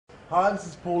Hi, this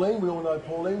is Pauline. We all know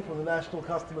Pauline from the National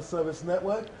Customer Service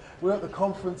Network. We're at the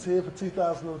conference here for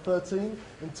 2013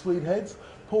 in Tweed Heads.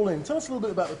 Pauline, tell us a little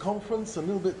bit about the conference and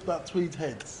a little bit about Tweed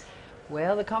Heads.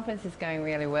 Well, the conference is going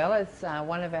really well. It's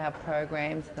one of our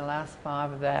programs in the last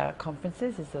 5 of our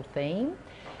conferences is the theme.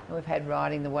 And we've had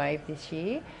Riding the Wave this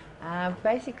year.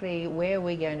 Basically, where are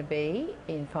we going to be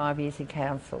in 5 years in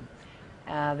council?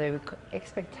 The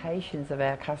expectations of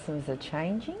our customers are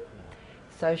changing.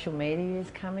 Social media is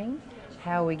coming.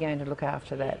 How are we going to look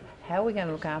after that? How are we going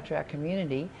to look after our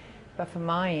community? But from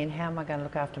my end, how am I going to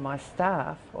look after my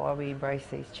staff while we embrace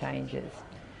these changes?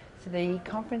 So the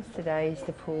conference today is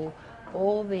to pull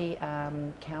all the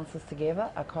councils together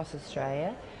across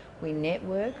Australia. We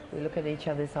network, we look at each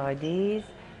other's ideas.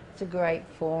 It's a great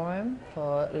forum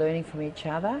for learning from each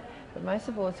other, but most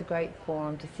of all it's a great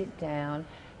forum to sit down,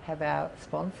 have our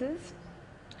sponsors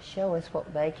show us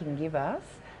what they can give us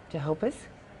to help us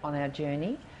on our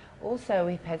journey. Also,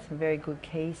 we've had some very good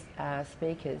key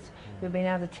speakers who've been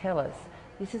able to tell us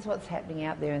this is what's happening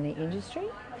out there in the industry,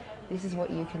 this is what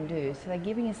you can do. So they're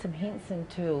giving us some hints and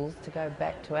tools to go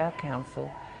back to our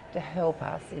council to help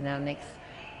us in our next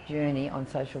journey on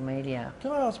social media.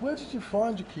 Can I ask, where did you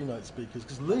find your keynote speakers?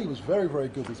 Because Lee was very, very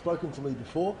good. We've spoken to Lee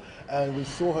before and we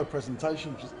saw her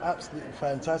presentation, which was absolutely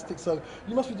fantastic. So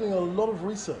you must be doing a lot of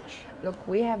research. Look,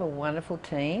 we have a wonderful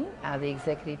team, the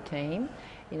executive team.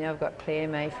 You know, I've got Claire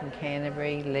May from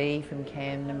Canterbury, Lee from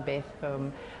Camden, Beth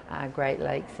from Great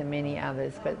Lakes and many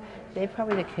others. But they're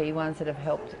probably the key ones that have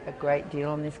helped a great deal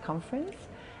on this conference.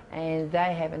 And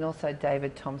they have, and also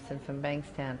David Thompson from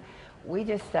Bankstown. We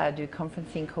just do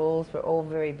conferencing calls. We're all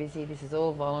very busy. This is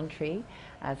all voluntary.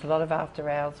 It's a lot of after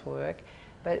hours work,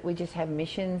 but we just have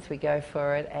missions. We go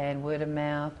for it and word of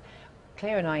mouth.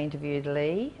 Claire and I interviewed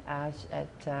Lee at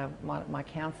my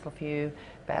council a few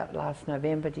about last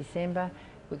November, December.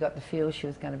 We got the feel she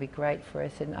was going to be great for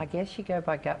us, and I guess you go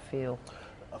by gut feel.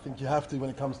 I think you have to when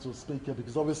it comes to a speaker,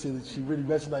 because obviously she really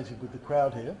resonated with the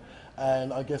crowd here,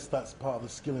 and I guess that's part of the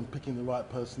skill in picking the right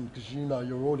person, because you know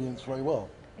your audience very well.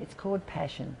 It's called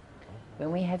passion.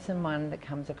 When we have someone that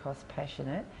comes across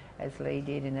passionate, as Lee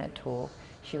did in that talk,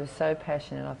 she was so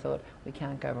passionate I thought we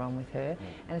can't go wrong with her.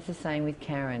 And it's the same with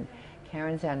Karen.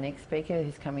 Karen's our next speaker,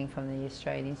 who's coming from the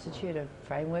Australian Institute of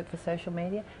Framework for Social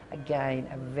Media. Again,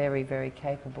 a very, very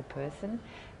capable person.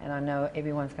 And I know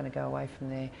everyone's going to go away from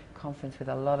their conference with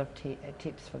a lot of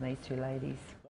tips from these two ladies.